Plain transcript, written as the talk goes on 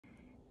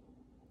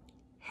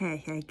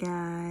Hey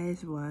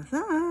guys, what's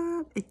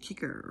up? It's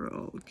your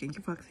girl, Ginger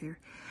Fox here.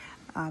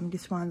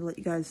 Just wanted to let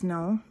you guys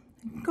know.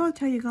 I'm gonna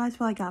tell you guys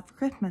what I got for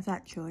Christmas,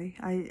 actually.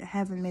 I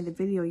haven't made a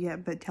video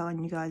yet, but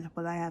telling you guys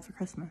what I have for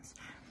Christmas.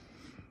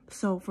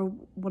 So, for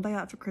what I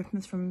got for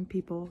Christmas from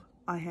people,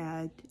 I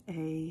had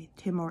a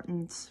Tim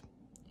Hortons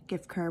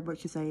gift card,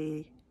 which is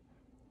a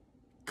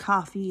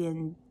coffee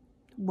and,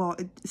 well,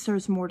 it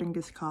serves more than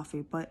just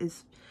coffee, but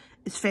it's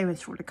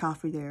famous for the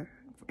coffee there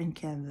in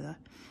Canada.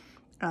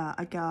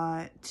 I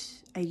got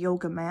a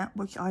yoga mat,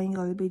 which I am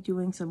going to be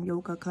doing some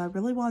yoga because I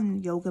really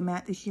wanted a yoga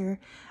mat this year,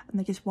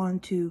 and I just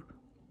wanted to.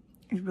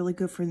 It's really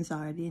good for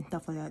anxiety and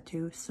stuff like that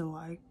too. So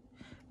I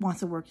want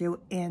to work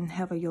out and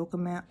have a yoga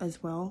mat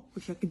as well,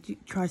 which I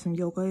could try some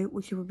yoga,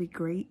 which would be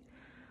great.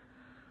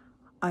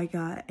 I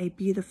got a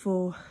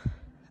beautiful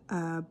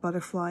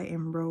butterfly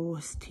and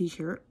rose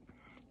t-shirt.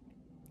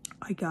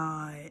 I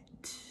got,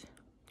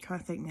 trying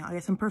to think now, I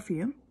got some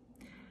perfume.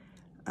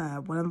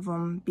 One of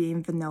them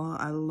being vanilla.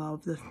 I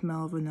love the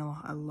smell of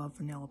vanilla. I love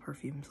vanilla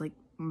perfumes, like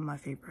my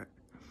favorite.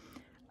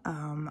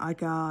 I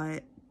got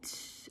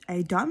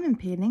a diamond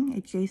painting, a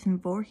Jason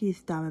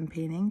Voorhees diamond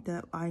painting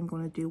that I'm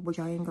going to do, which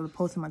I am going to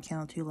post on my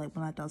channel too, like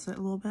when I does it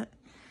a little bit.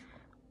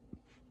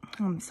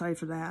 I'm excited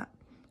for that.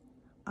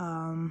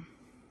 Trying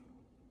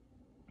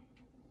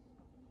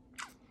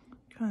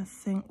to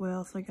think what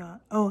else I got.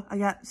 Oh, I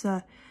got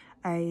a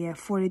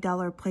 $40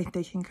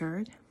 PlayStation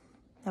card.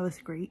 That was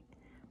great.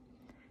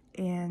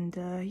 And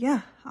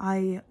yeah,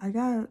 I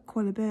got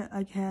quite a bit.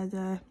 I had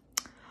I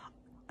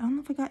don't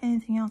know if I got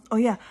anything else. Oh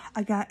yeah,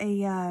 I got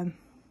a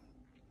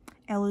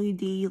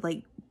LED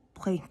like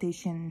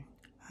PlayStation,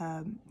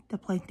 the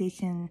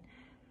PlayStation.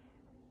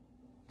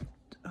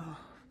 Oh,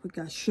 we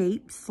got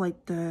shapes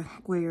like the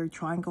square,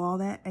 triangle, all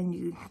that, and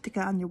you stick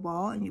it on your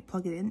wall and you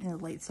plug it in and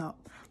it lights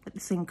up like the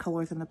same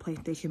colors on the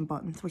PlayStation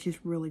buttons, which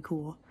is really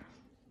cool.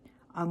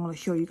 I'm gonna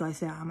show you guys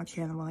that on my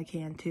channel when I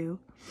can too.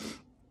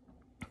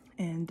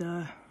 And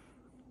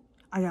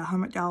I got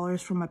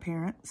 $100 from my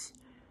parents.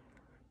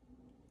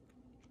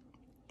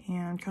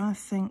 And I'm trying to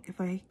think if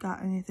I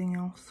got anything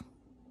else.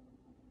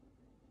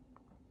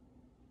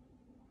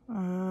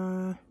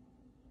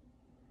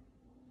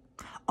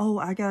 Oh,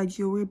 I got a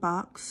jewelry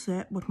box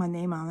set with my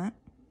name on it.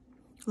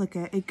 Like,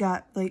 it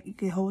got, like, you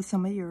can hold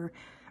some of your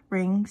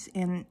rings,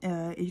 and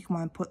you can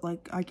want to put,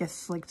 like, I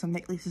guess, like, some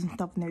necklaces and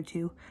stuff in there,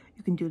 too.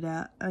 You can do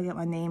that. I got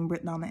my name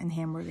written on it in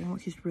handwriting,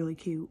 which is really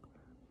cute.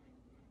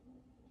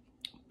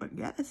 But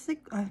yeah, that's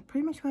like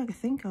pretty much what I could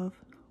think of.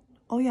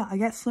 Oh yeah, I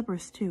got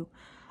slippers too.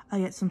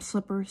 I got some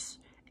slippers,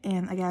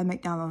 and I got a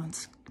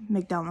McDonald's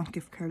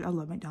gift card. I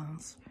love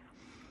McDonald's.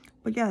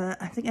 But yeah,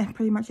 I think that's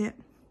pretty much it.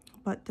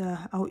 But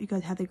I hope you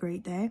guys had a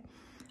great day.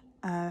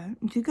 Do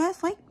you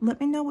guys let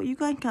me know what you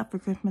guys got for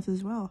Christmas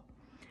as well.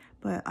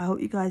 But I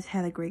hope you guys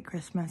had a great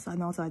Christmas. I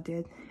know I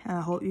did. And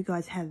I hope you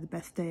guys had the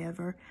best day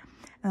ever.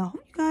 And I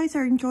hope you guys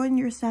are enjoying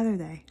your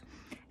Saturday.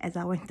 As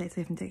always, stay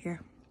safe and take care.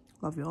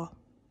 Love you all.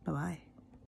 Bye-bye.